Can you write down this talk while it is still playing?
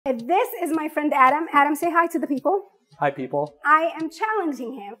This is my friend Adam. Adam, say hi to the people. Hi, people. I am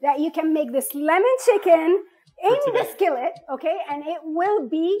challenging him that you can make this lemon chicken in the skillet, okay? And it will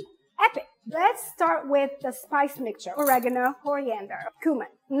be epic. Let's start with the spice mixture. Oregano, coriander, cumin,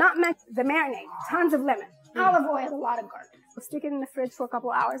 nutmeg, the marinade, tons of lemon, olive oil, a lot of garlic. We'll stick it in the fridge for a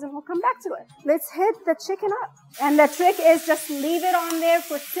couple hours and we'll come back to it. Let's hit the chicken up. And the trick is just leave it on there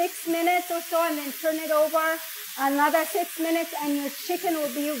for 6 minutes or so and then turn it over another 6 minutes and your chicken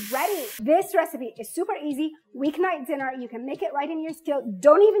will be ready. This recipe is super easy. Weeknight dinner. You can make it right in your skillet.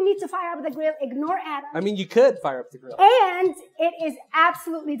 Don't even need to fire up the grill. Ignore Adam. I mean, you could fire up the grill. And it is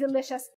absolutely delicious.